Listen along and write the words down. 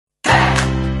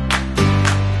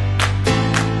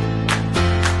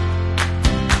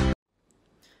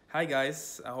Hi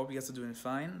guys, I hope you guys are doing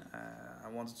fine. I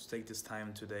wanted to take this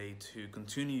time today to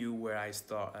continue where I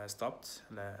stopped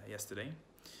yesterday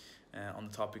on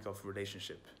the topic of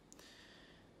relationship.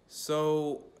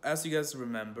 So, as you guys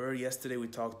remember, yesterday we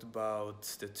talked about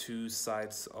the two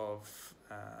sides of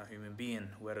a human being,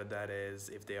 whether that is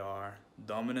if they are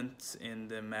dominant in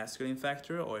the masculine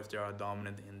factor or if they are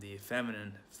dominant in the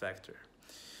feminine factor.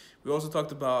 We also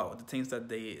talked about the things that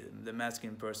the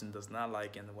masculine person does not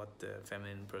like and what the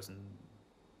feminine person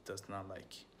does not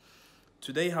like.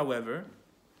 Today, however,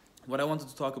 what I wanted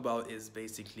to talk about is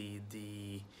basically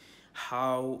the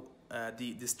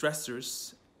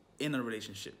stressors in a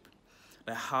relationship,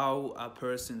 like how a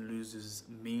person loses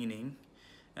meaning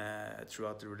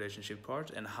throughout the relationship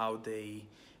part and how they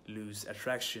lose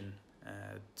attraction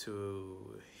to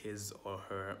his or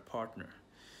her partner.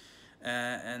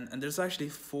 And there's actually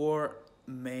four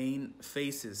main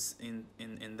phases in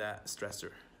that stressor.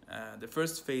 The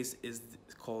first phase is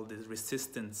called the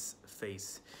resistance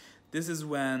phase. This is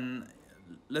when,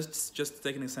 let's just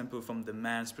take an example from the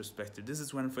man's perspective. This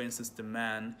is when, for instance, the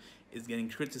man is getting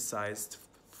criticized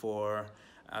for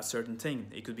a certain thing.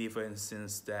 It could be, for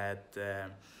instance, that the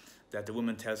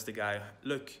woman tells the guy,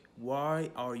 "Look,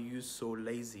 why are you so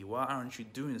lazy? Why aren't you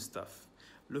doing stuff?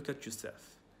 Look at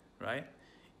yourself," right?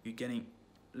 You're getting,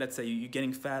 let's say you're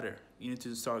getting fatter. You need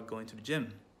to start going to the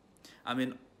gym. I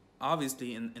mean,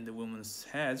 obviously in the woman's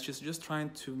head, she's just trying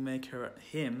to make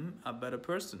him a better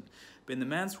person. But in the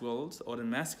man's world or the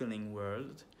masculine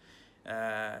world,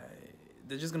 they're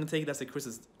just gonna take it as a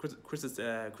criticism.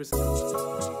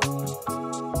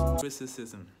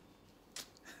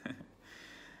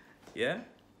 Yeah.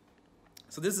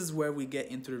 So this is where we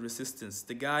get into the resistance.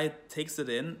 The guy takes it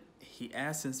in. He's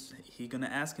gonna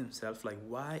ask himself, like,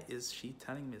 why is she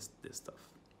telling me this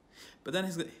stuff? But then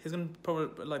he's gonna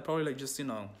probably just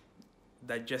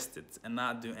digest it and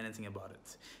not do anything about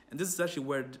it. And this is actually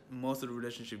where most of the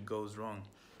relationship goes wrong.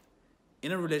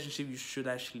 In a relationship, you should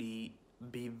actually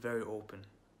be very open,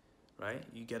 right?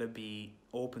 You gotta be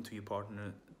open to your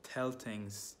partner, tell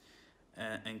things,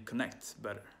 and connect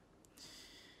better.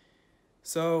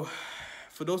 So,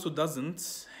 for those who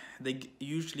doesn't, they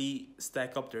usually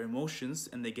stack up their emotions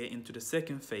and they get into the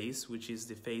second phase, which is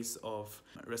the phase of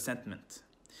resentment.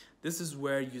 This is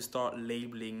where you start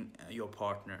labeling your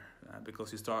partner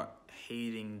because you start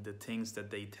hating the things that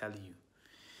they tell you.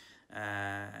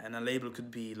 And a label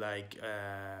could be like,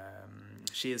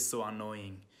 she is so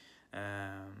annoying,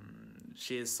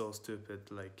 she is so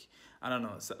stupid, like, I don't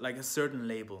know, like a certain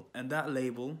label. And that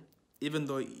label, even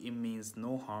though it means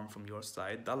no harm from your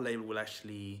side, that label will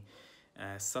actually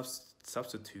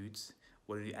substitute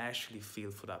what you actually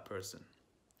feel for that person.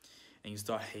 And you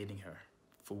start hating her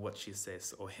for what she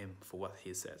says or him for what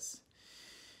he says.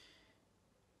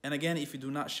 And again, if you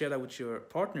do not share that with your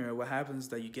partner, what happens is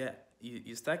that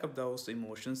you stack up those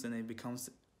emotions and it becomes,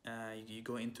 you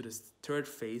go into this third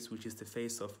phase, which is the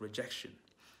phase of rejection.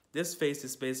 This phase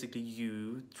is basically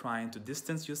you trying to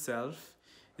distance yourself.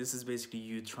 This is basically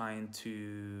you trying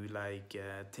to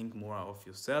think more of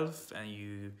yourself, and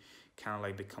you kind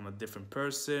of become a different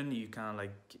person. You kind of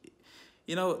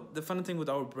the funny thing with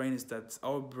our brain is that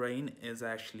our brain is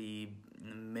actually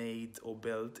made or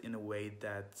built in a way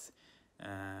that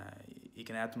you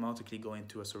can automatically go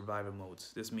into a survival mode.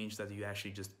 This means that you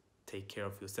actually just take care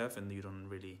of yourself and you don't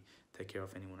really take care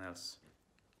of anyone else.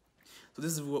 So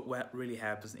this is what really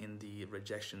happens in the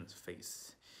rejection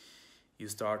phase. You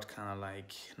start kind of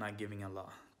not giving a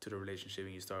lot to the relationship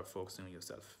and you start focusing on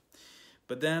yourself.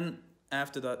 But then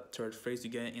after that third phase,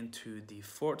 you get into the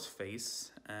fourth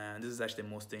phase. And this is actually the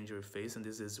most dangerous phase. And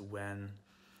this is when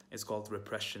it's called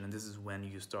repression. And this is when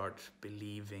you start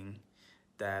believing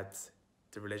that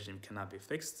the relationship cannot be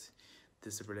fixed.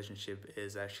 This relationship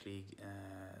is actually,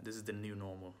 this is the new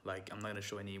normal. Like, I'm not going to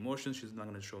show any emotions. She's not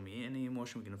going to show me any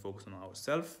emotion. We're going to focus on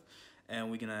ourselves.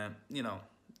 And we're going to,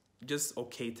 just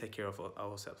take care of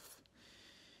ourselves.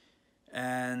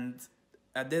 And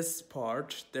at this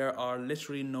part, there are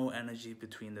literally no energy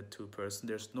between the two persons.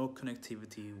 There's no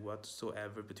connectivity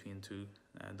whatsoever between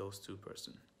those two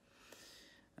persons.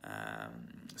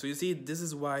 So you see, this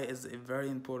is why it's very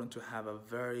important to have a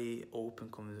very open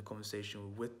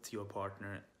conversation with your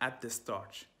partner at the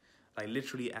start, like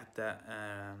literally at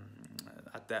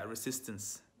that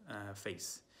resistance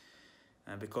phase.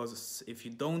 Because if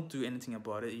you don't do anything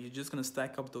about it, you're just going to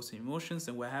stack up those emotions,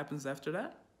 and what happens after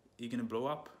that? You're going to blow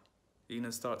up. You're going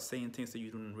to start saying things that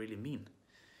you don't really mean.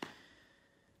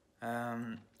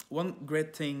 One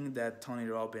great thing that Tony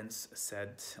Robbins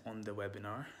said on the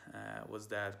webinar was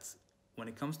that when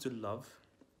it comes to love,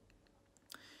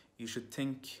 you should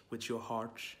think with your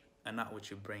heart and not with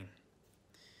your brain.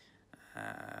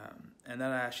 And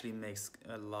that actually makes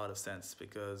a lot of sense,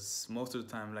 because most of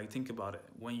the time, like, think about it,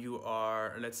 when you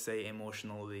are, let's say,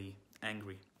 emotionally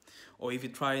angry, or if you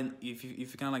kind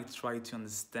of like try to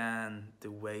understand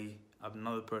the way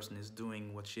another person is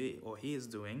doing what she or he is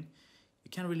doing, you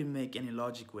can't really make any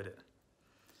logic with it.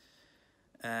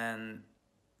 And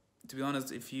to be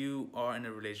honest, if you are in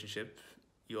a relationship,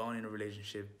 you are in a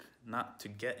relationship not to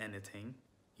get anything,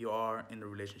 you are in a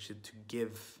relationship to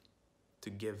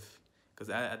give, because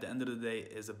at the end of the day,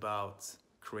 it's about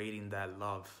creating that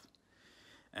love.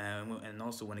 And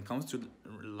also, when it comes to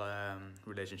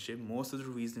relationship, most of the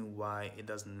reason why it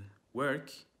doesn't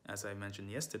work, as I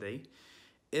mentioned yesterday,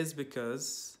 is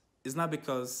because it's not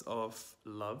because of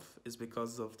love, it's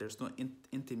because of there's no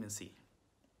intimacy.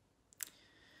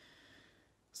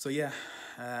 So yeah,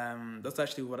 that's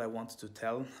actually what I wanted to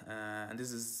tell, and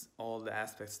this is all the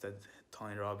aspects that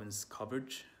Tony Robbins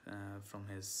covered from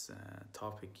his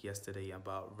topic yesterday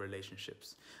about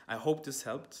relationships. I hope this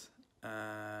helped,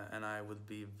 and I would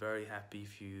be very happy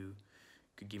if you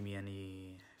could give me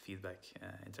any feedback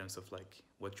in terms of like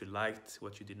what you liked,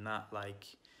 what you did not like,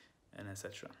 and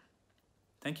etc.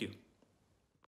 Thank you.